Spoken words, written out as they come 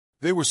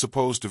They were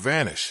supposed to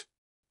vanish.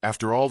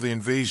 After all the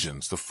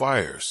invasions, the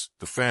fires,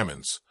 the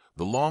famines,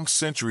 the long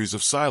centuries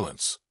of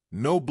silence,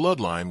 no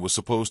bloodline was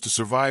supposed to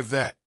survive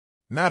that.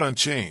 Not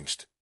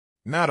unchanged,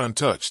 not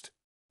untouched,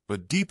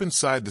 but deep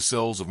inside the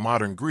cells of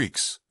modern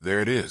Greeks, there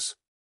it is.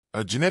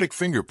 A genetic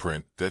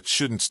fingerprint that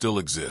shouldn't still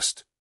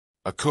exist.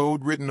 A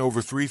code written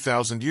over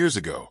 3,000 years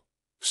ago,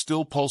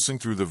 still pulsing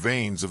through the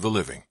veins of the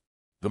living.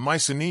 The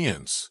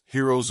Mycenaeans,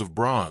 heroes of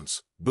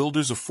bronze,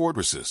 builders of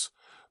fortresses,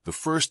 the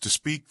first to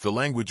speak the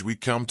language we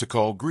come to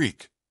call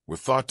Greek, were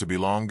thought to be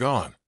long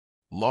gone,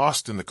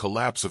 lost in the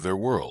collapse of their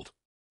world.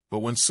 But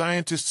when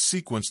scientists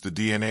sequenced the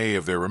DNA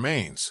of their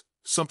remains,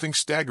 something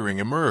staggering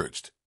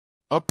emerged.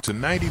 Up to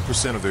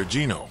 90% of their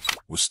genome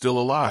was still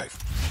alive,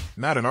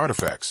 not in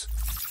artifacts,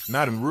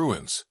 not in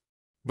ruins,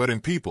 but in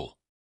people,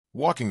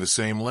 walking the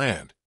same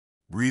land,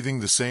 breathing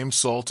the same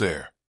salt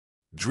air,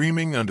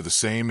 dreaming under the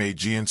same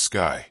Aegean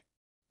sky.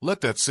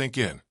 Let that sink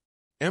in.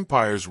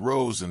 Empires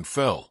rose and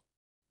fell.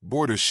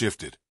 Borders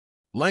shifted.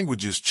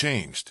 Languages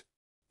changed.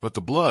 But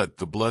the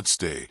blood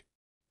stayed.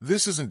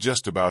 This isn't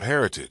just about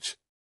heritage.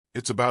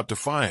 It's about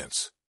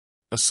defiance.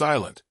 A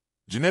silent,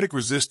 genetic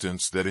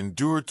resistance that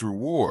endured through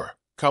war,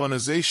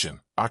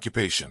 colonization,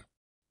 occupation.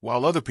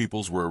 While other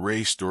peoples were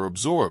erased or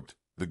absorbed,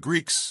 the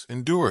Greeks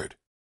endured.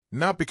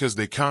 Not because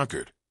they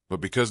conquered, but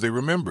because they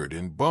remembered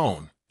in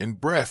bone, in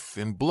breath,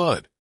 in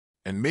blood.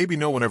 And maybe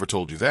no one ever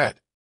told you that.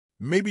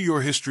 Maybe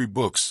your history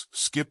books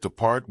skipped the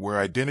part where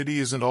identity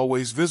isn't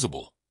always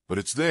visible, but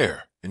it's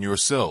there, in your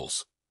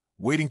cells,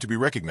 waiting to be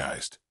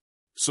recognized.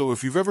 So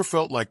if you've ever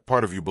felt like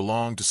part of you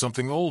belonged to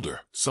something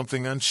older,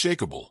 something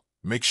unshakable,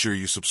 make sure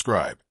you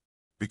subscribe.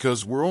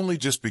 Because we're only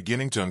just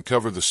beginning to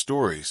uncover the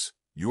stories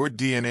your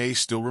DNA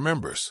still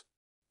remembers.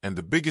 And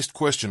the biggest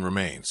question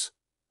remains,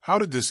 how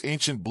did this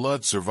ancient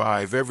blood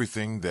survive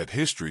everything that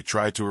history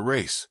tried to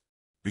erase?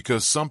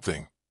 Because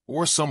something,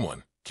 or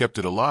someone, kept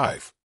it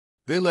alive.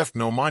 They left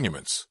no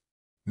monuments,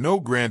 no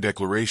grand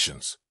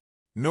declarations,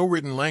 no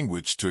written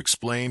language to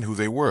explain who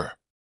they were.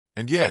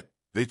 And yet,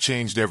 they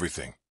changed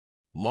everything.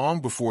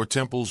 Long before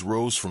temples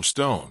rose from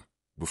stone,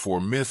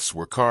 before myths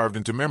were carved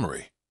into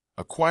memory,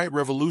 a quiet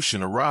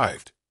revolution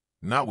arrived,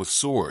 not with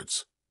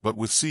swords, but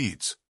with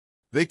seeds.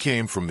 They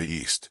came from the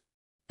east.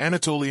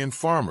 Anatolian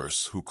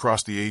farmers who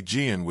crossed the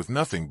Aegean with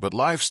nothing but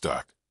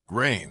livestock,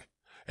 grain,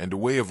 and a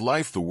way of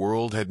life the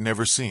world had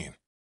never seen.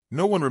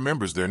 No one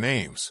remembers their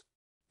names,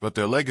 but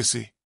their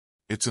legacy,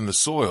 it's in the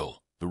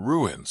soil, the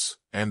ruins,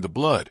 and the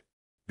blood.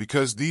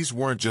 Because these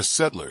weren't just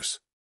settlers.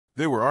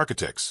 They were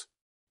architects.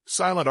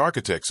 Silent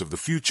architects of the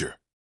future.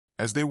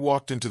 As they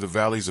walked into the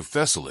valleys of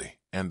Thessaly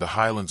and the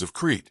highlands of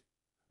Crete,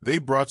 they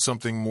brought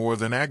something more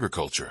than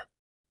agriculture.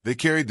 They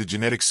carried the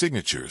genetic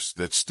signatures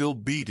that still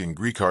beat in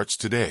Greek hearts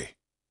today.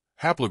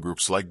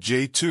 Haplogroups like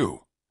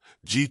J2,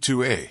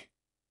 G2A,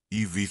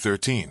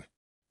 EV13.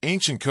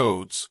 Ancient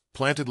codes,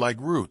 planted like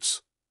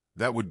roots,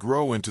 that would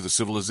grow into the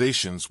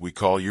civilizations we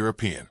call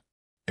European.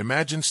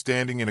 Imagine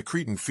standing in a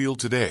Cretan field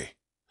today,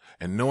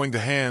 and knowing the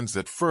hands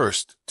that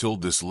first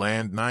tilled this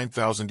land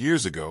 9,000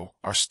 years ago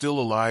are still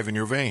alive in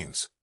your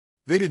veins.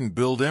 They didn't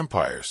build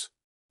empires,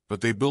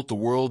 but they built the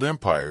world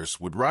empires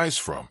would rise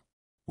from.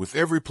 With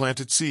every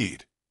planted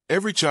seed,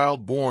 every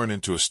child born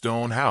into a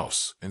stone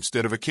house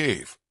instead of a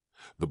cave,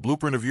 the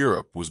blueprint of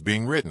Europe was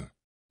being written.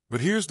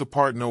 But here's the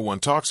part no one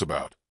talks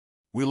about.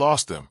 We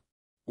lost them,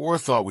 or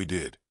thought we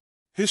did.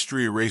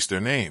 History erased their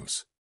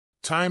names.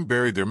 Time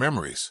buried their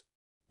memories.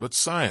 But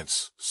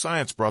science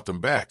brought them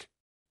back.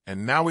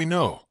 And now we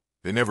know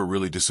they never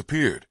really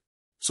disappeared.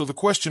 So the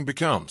question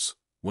becomes,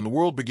 when the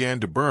world began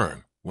to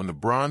burn, when the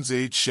Bronze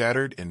Age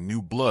shattered and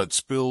new blood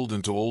spilled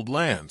into old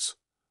lands,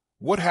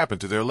 what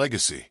happened to their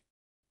legacy?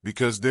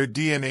 Because their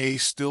DNA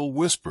still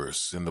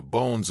whispers in the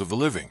bones of the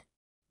living.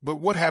 But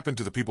what happened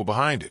to the people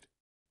behind it?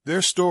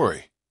 Their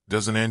story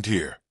doesn't end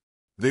here.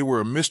 They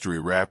were a mystery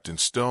wrapped in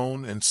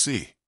stone and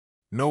sea.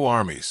 No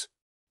armies,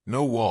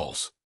 no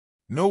walls,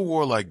 no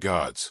warlike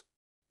gods.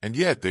 And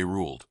yet they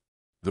ruled.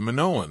 The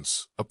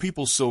Minoans, a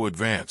people so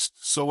advanced,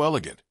 so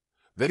elegant,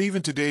 that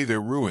even today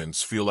their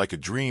ruins feel like a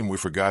dream we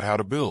forgot how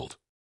to build.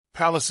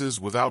 Palaces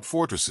without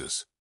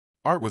fortresses,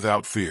 art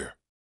without fear,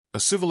 a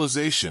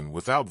civilization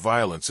without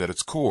violence at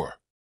its core.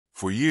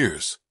 For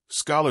years,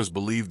 scholars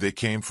believed they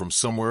came from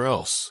somewhere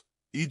else,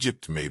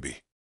 Egypt maybe,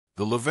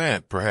 the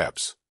Levant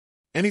perhaps.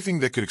 Anything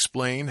that could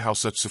explain how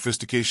such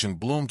sophistication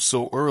bloomed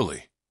so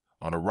early,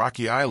 on a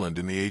rocky island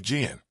in the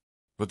Aegean.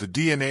 But the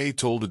DNA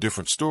told a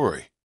different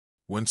story.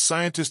 When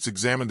scientists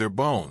examined their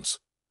bones,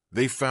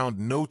 they found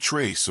no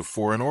trace of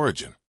foreign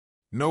origin,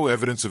 no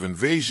evidence of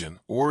invasion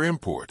or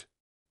import.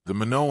 The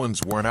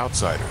Minoans weren't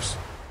outsiders.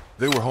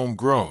 They were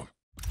homegrown,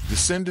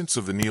 descendants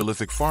of the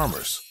Neolithic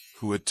farmers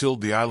who had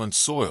tilled the island's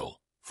soil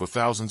for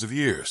thousands of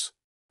years.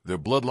 Their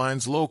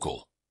bloodlines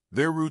local,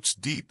 their roots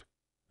deep,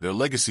 their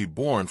legacy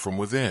born from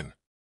within.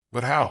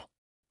 But how?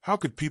 How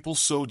could people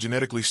so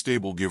genetically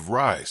stable give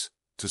rise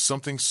to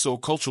something so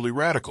culturally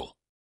radical?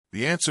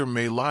 The answer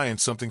may lie in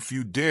something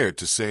few dared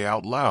to say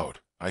out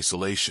loud: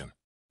 isolation.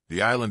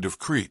 The island of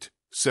Crete,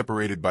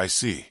 separated by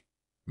sea.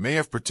 may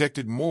have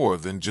protected more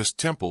than just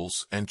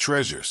temples and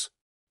treasures.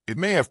 It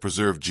may have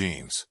preserved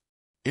genes.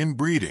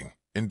 Inbreeding,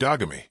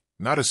 endogamy,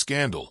 not as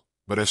scandal,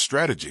 but as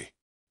strategy.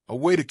 A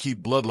way to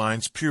keep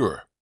bloodlines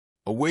pure.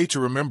 A way to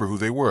remember who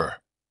they were,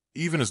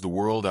 even as the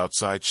world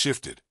outside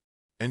shifted.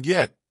 And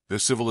yet, their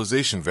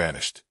civilization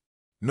vanished.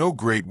 No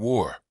great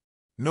war.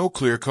 No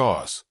clear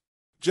cause.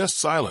 Just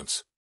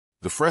silence.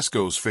 The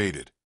frescoes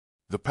faded.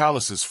 The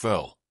palaces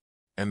fell.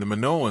 And the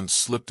Minoans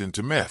slipped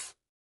into myth.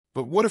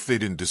 But what if they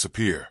didn't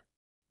disappear?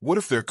 What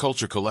if their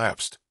culture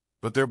collapsed,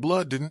 but their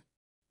blood didn't?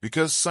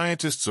 Because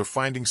scientists are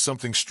finding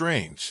something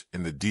strange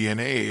in the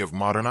DNA of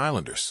modern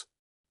islanders.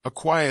 A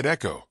quiet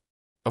echo.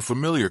 A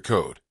familiar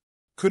code.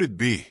 Could it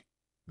be?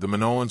 The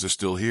Minoans are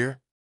still here?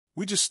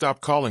 We just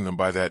stopped calling them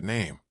by that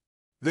name.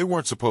 They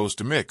weren't supposed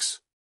to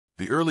mix.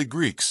 The early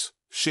Greeks,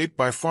 shaped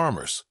by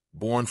farmers,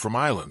 born from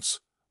islands,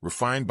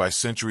 refined by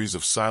centuries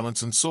of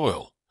silence and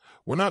soil,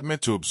 were not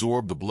meant to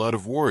absorb the blood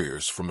of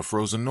warriors from the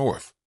frozen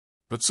north.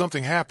 But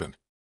something happened.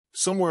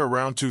 Somewhere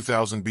around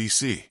 2000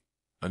 BC,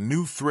 a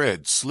new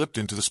thread slipped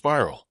into the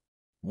spiral.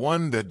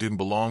 One that didn't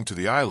belong to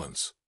the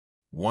islands.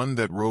 One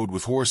that rode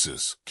with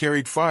horses,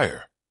 carried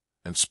fire,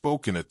 and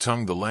spoke in a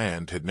tongue the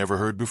land had never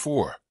heard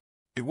before.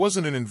 It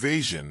wasn't an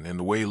invasion in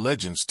the way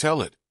legends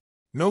tell it.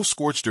 No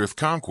scorched earth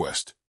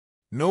conquest.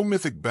 No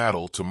mythic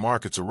battle to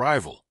mark its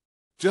arrival.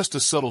 Just a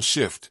subtle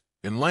shift,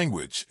 in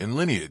language, in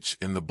lineage,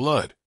 in the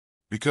blood.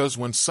 Because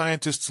when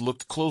scientists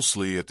looked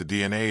closely at the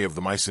DNA of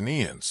the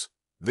Mycenaeans,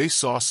 they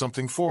saw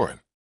something foreign.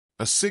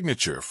 A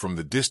signature from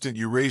the distant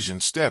Eurasian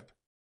steppe.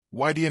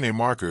 Why DNA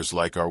markers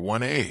like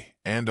R1A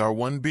and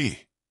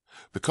R1B?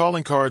 The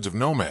calling cards of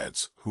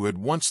nomads who had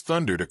once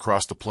thundered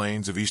across the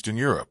plains of Eastern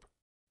Europe.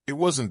 It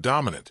wasn't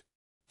dominant.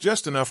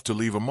 Just enough to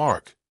leave a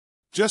mark.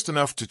 Just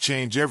enough to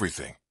change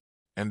everything.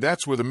 And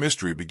that's where the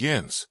mystery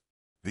begins.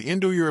 The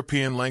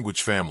Indo-European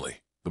language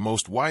family, the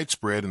most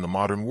widespread in the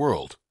modern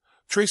world,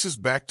 traces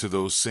back to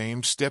those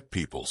same steppe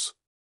peoples.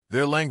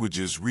 Their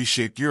languages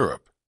reshaped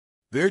Europe.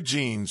 Their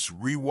genes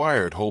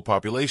rewired whole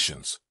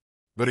populations.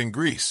 But in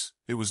Greece,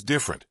 it was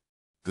different.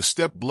 The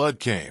steppe blood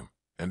came,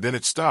 and then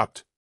it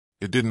stopped.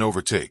 It didn't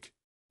overtake.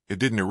 It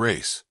didn't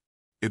erase.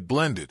 It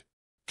blended.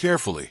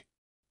 Carefully.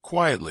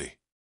 Quietly.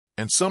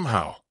 And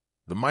somehow,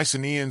 the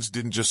Mycenaeans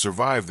didn't just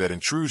survive that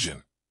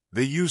intrusion.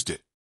 They used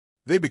it.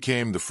 They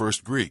became the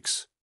first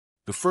Greeks.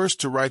 The first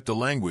to write the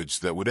language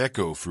that would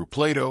echo through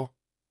Plato,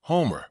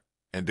 Homer,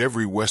 and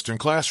every Western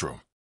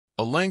classroom.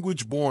 A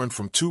language born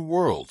from two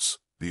worlds,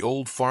 the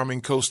old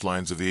farming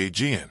coastlines of the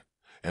Aegean,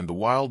 and the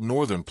wild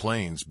northern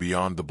plains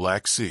beyond the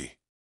Black Sea.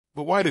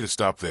 But why did it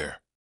stop there?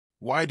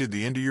 Why did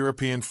the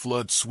Indo-European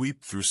flood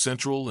sweep through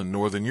Central and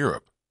Northern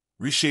Europe,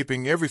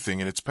 reshaping everything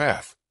in its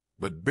path,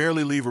 but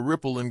barely leave a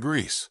ripple in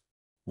Greece?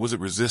 Was it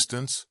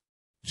resistance,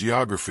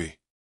 geography,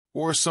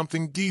 or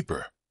something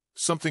deeper,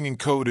 something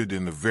encoded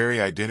in the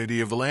very identity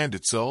of the land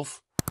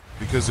itself?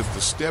 Because if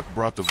the steppe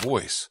brought the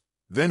voice,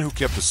 then who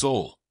kept the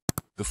soul?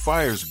 The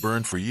fires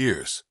burned for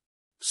years.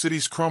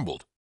 Cities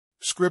crumbled.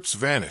 Scripts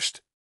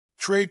vanished.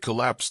 Trade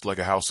collapsed like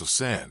a house of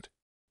sand.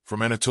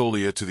 From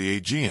Anatolia to the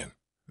Aegean,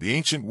 the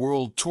ancient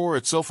world tore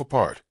itself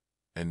apart,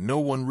 and no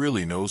one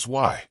really knows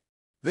why.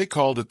 They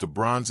called it the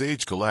Bronze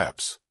Age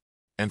collapse.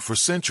 And for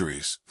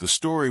centuries, the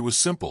story was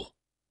simple.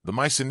 The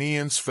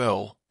Mycenaeans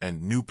fell,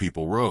 and new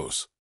people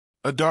rose.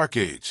 A dark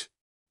age.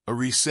 A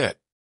reset.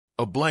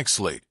 A blank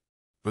slate.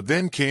 But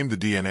then came the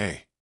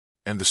DNA.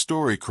 And the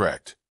story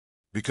cracked.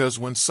 Because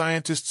when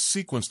scientists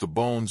sequenced the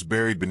bones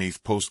buried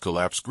beneath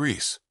post-collapse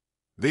Greece,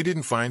 they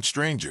didn't find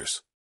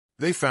strangers.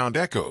 They found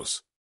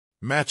echoes.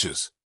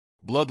 Matches.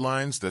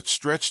 Bloodlines that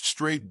stretched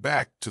straight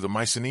back to the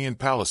Mycenaean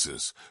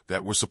palaces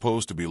that were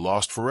supposed to be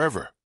lost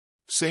forever.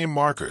 Same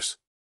markers.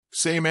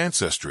 Same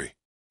ancestry.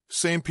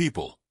 Same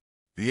people.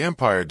 The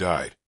empire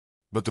died,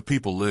 but the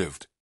people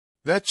lived.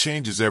 That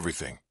changes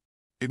everything.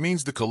 It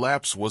means the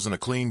collapse wasn't a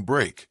clean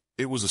break.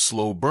 It was a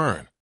slow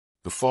burn.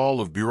 The fall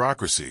of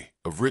bureaucracy,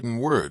 of written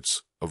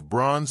words, of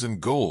bronze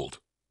and gold,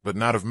 but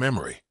not of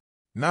memory,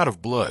 not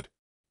of blood.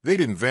 They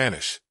didn't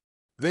vanish.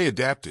 They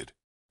adapted.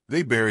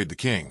 They buried the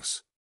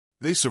kings.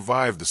 They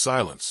survived the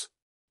silence.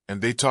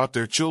 And they taught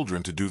their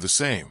children to do the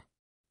same.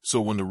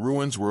 So when the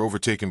ruins were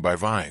overtaken by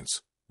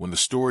vines, when the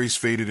stories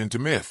faded into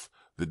myth,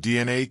 the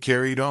DNA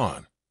carried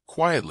on,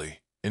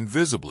 quietly,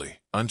 invisibly,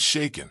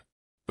 unshaken.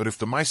 But if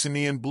the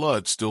Mycenaean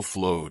blood still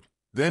flowed,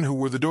 then who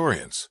were the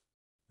Dorians?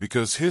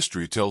 Because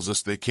history tells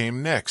us they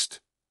came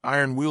next,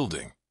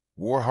 iron-wielding,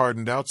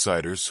 war-hardened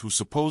outsiders who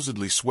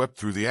supposedly swept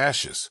through the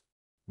ashes.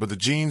 But the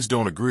genes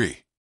don't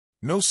agree.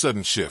 No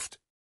sudden shift.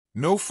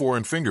 No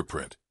foreign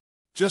fingerprint.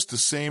 Just the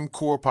same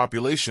core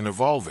population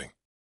evolving.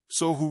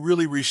 So who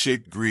really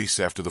reshaped Greece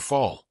after the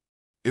fall?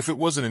 If it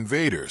wasn't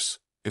invaders,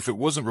 if it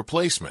wasn't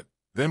replacement,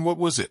 then what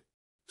was it?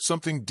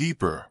 Something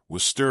deeper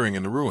was stirring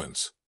in the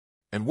ruins.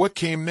 And what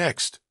came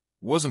next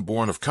wasn't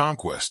born of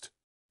conquest.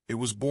 It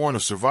was born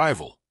of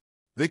survival.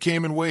 They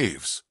came in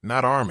waves,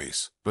 not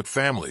armies, but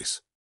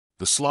families.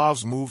 The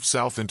Slavs moved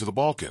south into the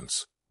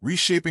Balkans,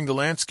 reshaping the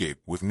landscape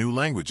with new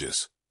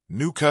languages,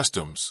 new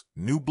customs,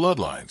 new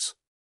bloodlines.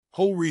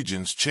 Whole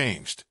regions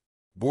changed,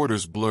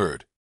 borders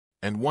blurred,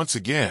 and once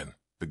again,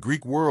 the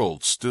Greek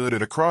world stood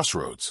at a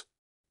crossroads.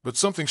 But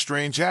something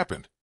strange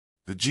happened.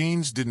 The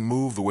genes didn't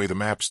move the way the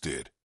maps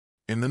did.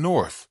 In the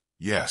north,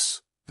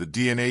 yes, the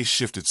DNA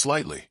shifted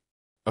slightly.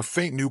 A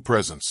faint new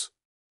presence.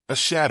 A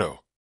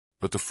shadow.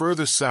 But the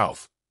further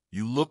south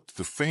you looked,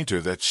 the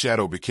fainter that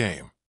shadow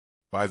became.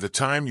 By the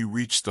time you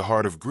reached the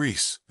heart of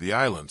Greece, the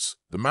islands,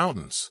 the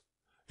mountains,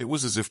 it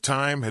was as if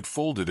time had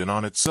folded in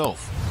on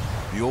itself.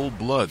 The old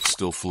blood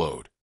still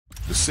flowed.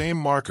 The same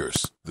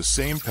markers, the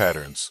same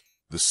patterns,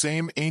 the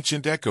same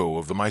ancient echo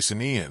of the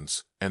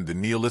Mycenaeans and the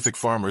Neolithic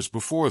farmers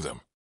before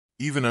them.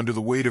 Even under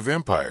the weight of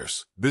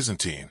empires,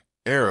 Byzantine,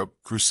 Arab,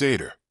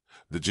 Crusader,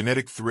 the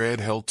genetic thread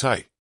held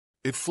tight.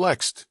 It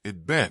flexed,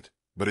 it bent,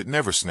 but it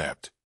never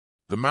snapped.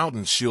 The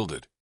mountains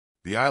shielded,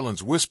 the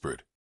islands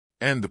whispered,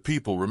 and the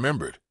people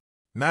remembered.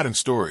 Not in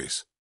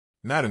stories,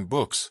 not in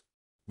books,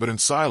 but in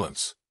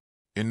silence,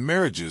 in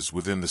marriages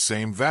within the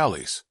same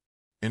valleys,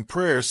 in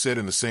prayers said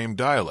in the same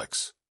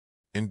dialects,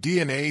 in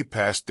DNA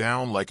passed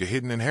down like a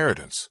hidden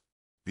inheritance.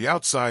 The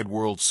outside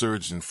world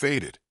surged and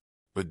faded,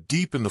 but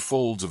deep in the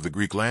folds of the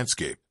Greek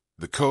landscape,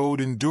 the code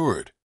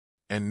endured.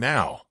 And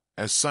now,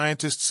 as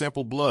scientists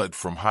sample blood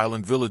from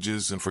highland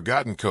villages and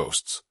forgotten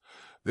coasts,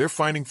 they're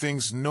finding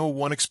things no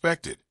one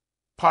expected,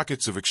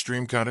 pockets of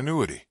extreme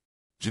continuity,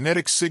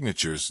 genetic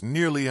signatures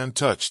nearly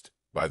untouched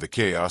by the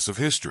chaos of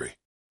history,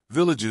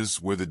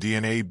 villages where the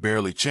DNA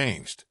barely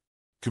changed,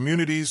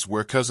 communities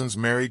where cousins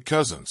married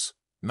cousins,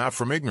 not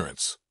from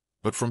ignorance,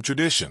 but from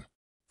tradition,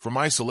 from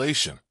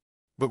isolation.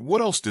 But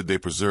what else did they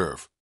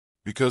preserve?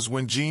 Because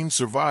when genes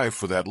survive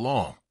for that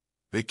long,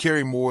 they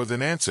carry more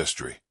than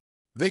ancestry.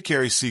 They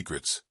carry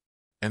secrets,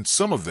 and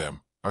some of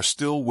them are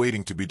still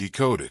waiting to be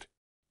decoded.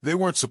 They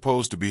weren't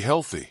supposed to be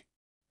healthy,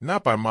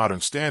 not by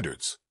modern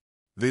standards.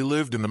 They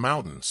lived in the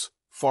mountains,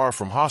 far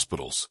from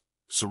hospitals,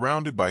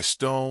 surrounded by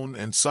stone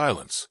and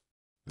silence.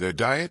 Their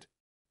diet?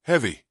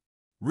 Heavy,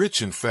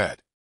 rich in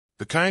fat,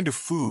 the kind of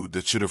food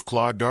that should have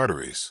clogged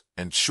arteries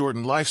and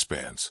shortened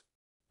lifespans.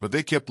 But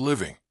they kept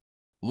living,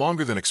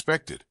 longer than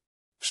expected,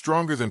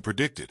 stronger than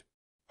predicted.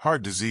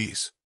 Heart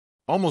disease,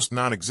 almost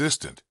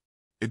non-existent.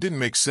 It didn't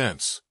make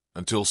sense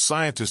until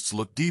scientists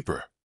looked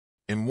deeper.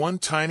 In one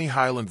tiny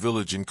highland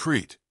village in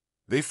Crete,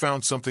 they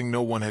found something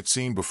no one had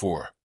seen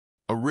before.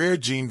 A rare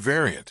gene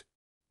variant,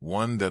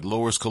 one that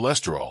lowers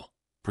cholesterol,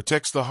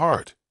 protects the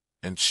heart,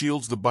 and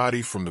shields the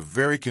body from the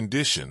very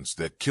conditions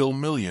that kill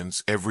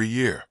millions every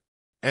year.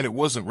 And it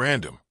wasn't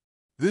random.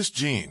 This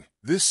gene,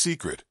 this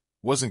secret,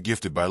 wasn't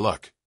gifted by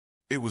luck.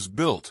 It was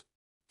built,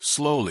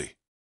 slowly,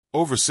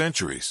 over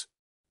centuries,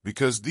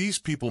 because these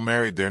people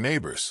married their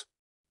neighbors,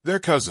 their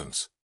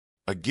cousins,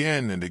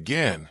 again and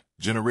again,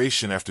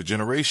 generation after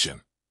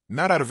generation,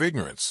 not out of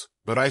ignorance,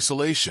 but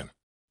isolation.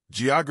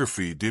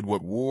 Geography did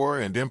what war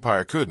and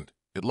empire couldn't.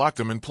 It locked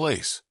them in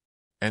place.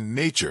 And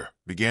nature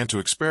began to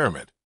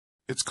experiment.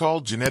 It's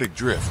called genetic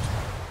drift,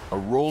 a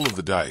roll of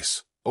the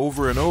dice,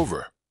 over and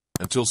over,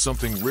 until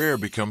something rare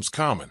becomes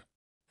common,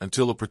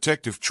 until a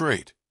protective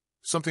trait,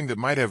 something that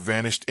might have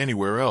vanished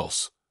anywhere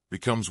else,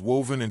 becomes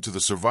woven into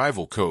the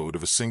survival code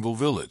of a single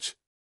village.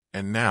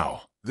 And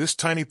now, this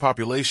tiny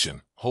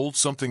population holds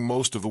something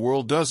most of the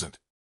world doesn't.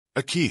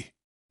 A key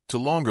to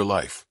longer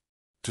life,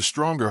 to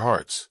stronger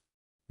hearts,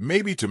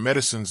 maybe to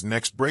medicine's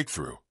next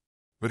breakthrough.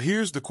 But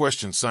here's the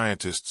question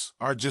scientists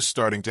are just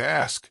starting to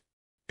ask.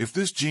 If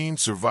this gene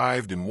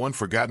survived in one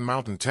forgotten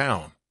mountain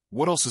town,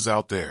 what else is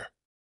out there?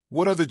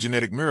 What other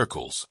genetic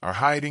miracles are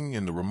hiding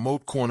in the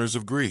remote corners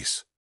of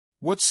Greece?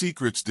 What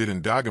secrets did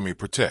endogamy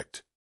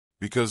protect?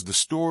 Because the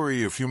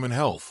story of human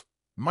health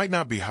might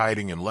not be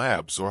hiding in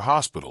labs or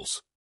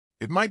hospitals.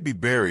 It might be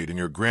buried in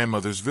your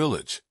grandmother's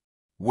village,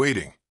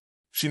 waiting.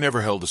 She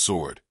never held a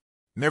sword,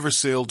 never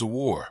sailed to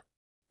war.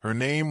 Her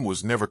name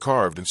was never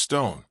carved in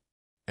stone.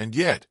 And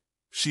yet,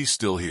 she's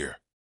still here.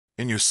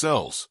 In your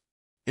cells,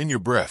 in your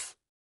breath,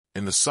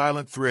 in the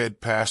silent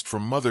thread passed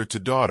from mother to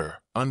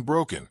daughter,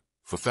 unbroken,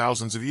 for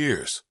thousands of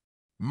years.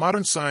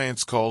 Modern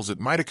science calls it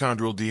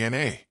mitochondrial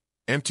DNA,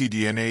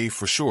 mtDNA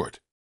for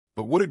short.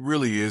 But what it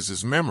really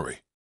is memory,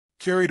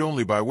 carried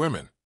only by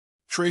women,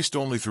 traced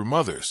only through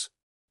mothers,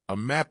 a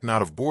map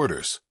not of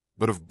borders,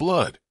 but of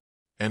blood.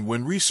 And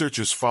when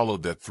researchers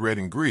followed that thread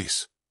in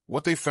Greece,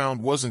 what they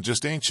found wasn't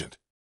just ancient.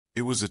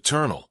 It was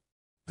eternal.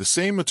 The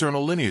same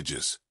maternal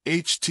lineages,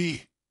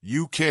 HT,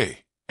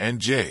 UK, and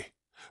J,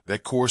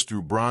 that course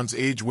through Bronze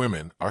Age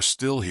women are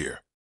still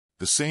here.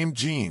 The same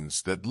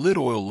genes that lit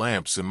oil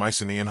lamps in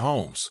Mycenaean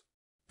homes,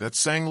 that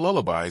sang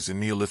lullabies in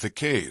Neolithic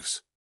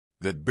caves,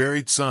 that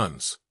buried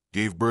sons,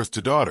 gave birth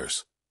to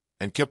daughters,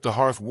 and kept the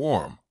hearth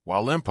warm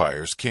while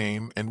empires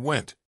came and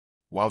went.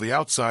 While the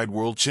outside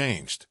world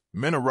changed,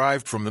 men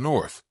arrived from the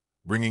north,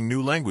 bringing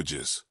new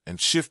languages and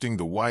shifting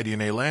the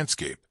Y-DNA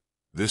landscape.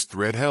 This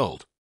thread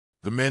held.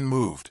 The men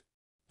moved.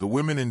 The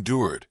women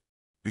endured.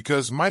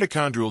 Because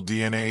mitochondrial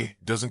DNA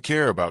doesn't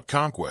care about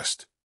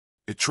conquest.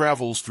 It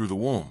travels through the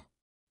womb.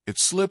 It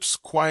slips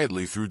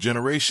quietly through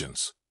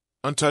generations,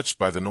 untouched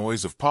by the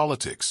noise of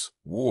politics,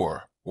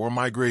 war, or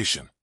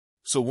migration.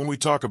 So when we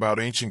talk about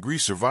ancient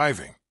Greece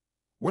surviving,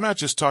 we're not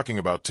just talking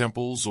about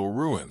temples or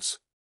ruins.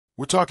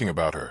 We're talking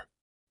about her,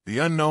 the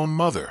unknown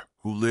mother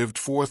who lived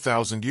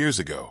 4,000 years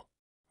ago,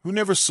 who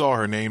never saw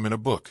her name in a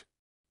book,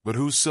 but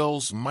whose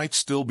cells might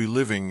still be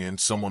living in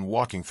someone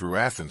walking through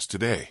Athens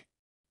today.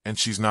 And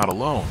she's not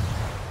alone.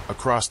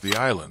 Across the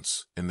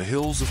islands, in the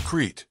hills of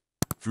Crete,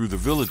 through the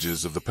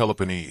villages of the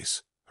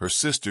Peloponnese, her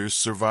sisters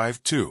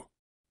survived too.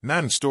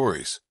 Not in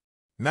stories,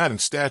 not in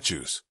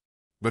statues,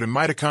 but in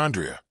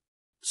mitochondria.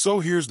 So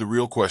here's the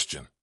real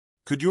question.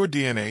 Could your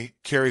DNA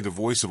carry the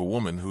voice of a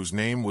woman whose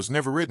name was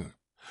never written,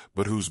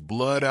 but whose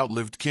blood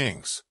outlived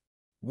kings?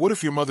 What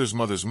if your mother's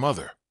mother's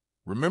mother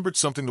remembered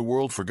something the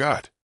world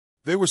forgot?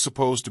 They were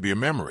supposed to be a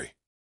memory,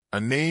 a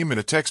name in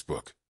a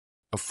textbook,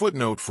 a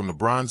footnote from the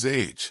Bronze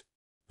Age.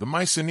 The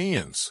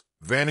Mycenaeans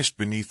vanished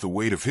beneath the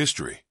weight of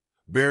history,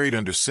 buried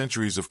under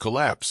centuries of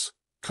collapse,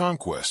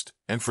 conquest,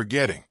 and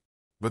forgetting.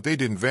 But they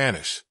didn't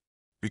vanish,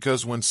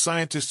 because when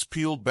scientists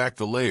peeled back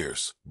the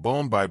layers,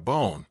 bone by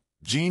bone,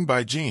 gene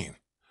by gene,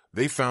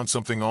 they found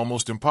something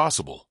almost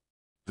impossible.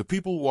 The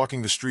people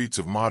walking the streets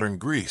of modern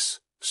Greece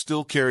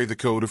still carry the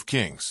code of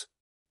kings.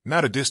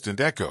 Not a distant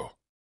echo,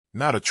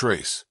 not a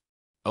trace,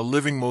 a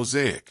living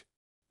mosaic.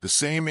 The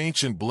same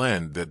ancient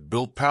blend that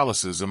built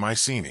palaces in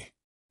Mycenae,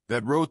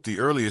 that wrote the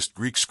earliest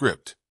Greek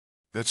script,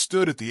 that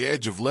stood at the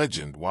edge of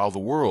legend while the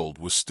world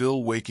was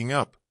still waking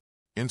up.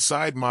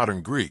 Inside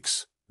modern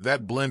Greeks,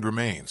 that blend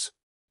remains.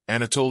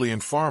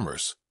 Anatolian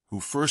farmers who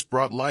first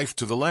brought life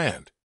to the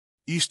land,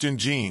 Eastern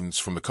genes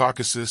from the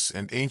Caucasus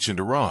and ancient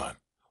Iran,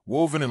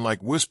 woven in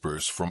like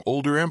whispers from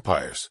older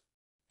empires,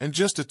 and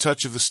just a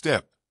touch of the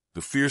steppe,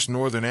 the fierce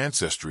northern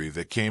ancestry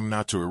that came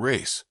not to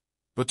erase,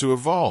 but to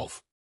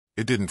evolve.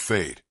 It didn't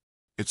fade.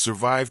 It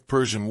survived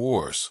Persian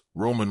wars,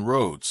 Roman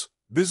roads,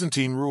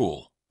 Byzantine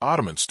rule,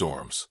 Ottoman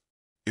storms.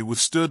 It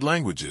withstood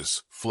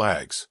languages,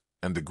 flags,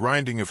 and the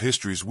grinding of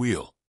history's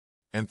wheel.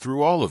 And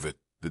through all of it,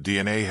 the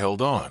DNA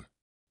held on.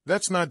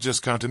 That's not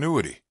just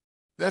continuity.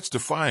 That's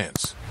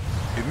defiance.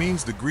 It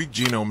means the Greek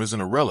genome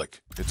isn't a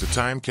relic, it's a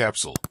time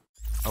capsule,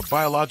 a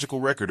biological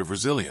record of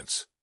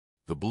resilience.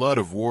 The blood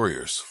of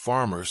warriors,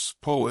 farmers,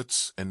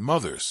 poets, and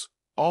mothers,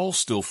 all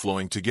still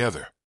flowing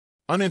together,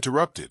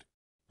 uninterrupted.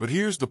 But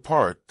here's the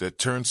part that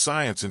turns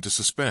science into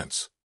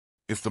suspense.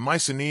 If the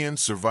Mycenaeans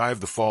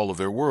survived the fall of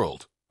their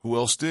world, who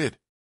else did?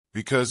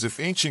 Because if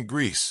ancient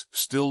Greece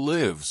still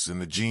lives in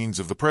the genes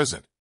of the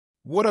present,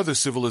 what other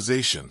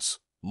civilizations,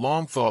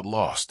 long thought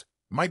lost,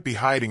 might be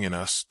hiding in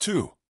us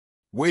too,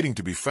 waiting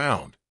to be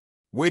found,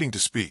 waiting to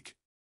speak?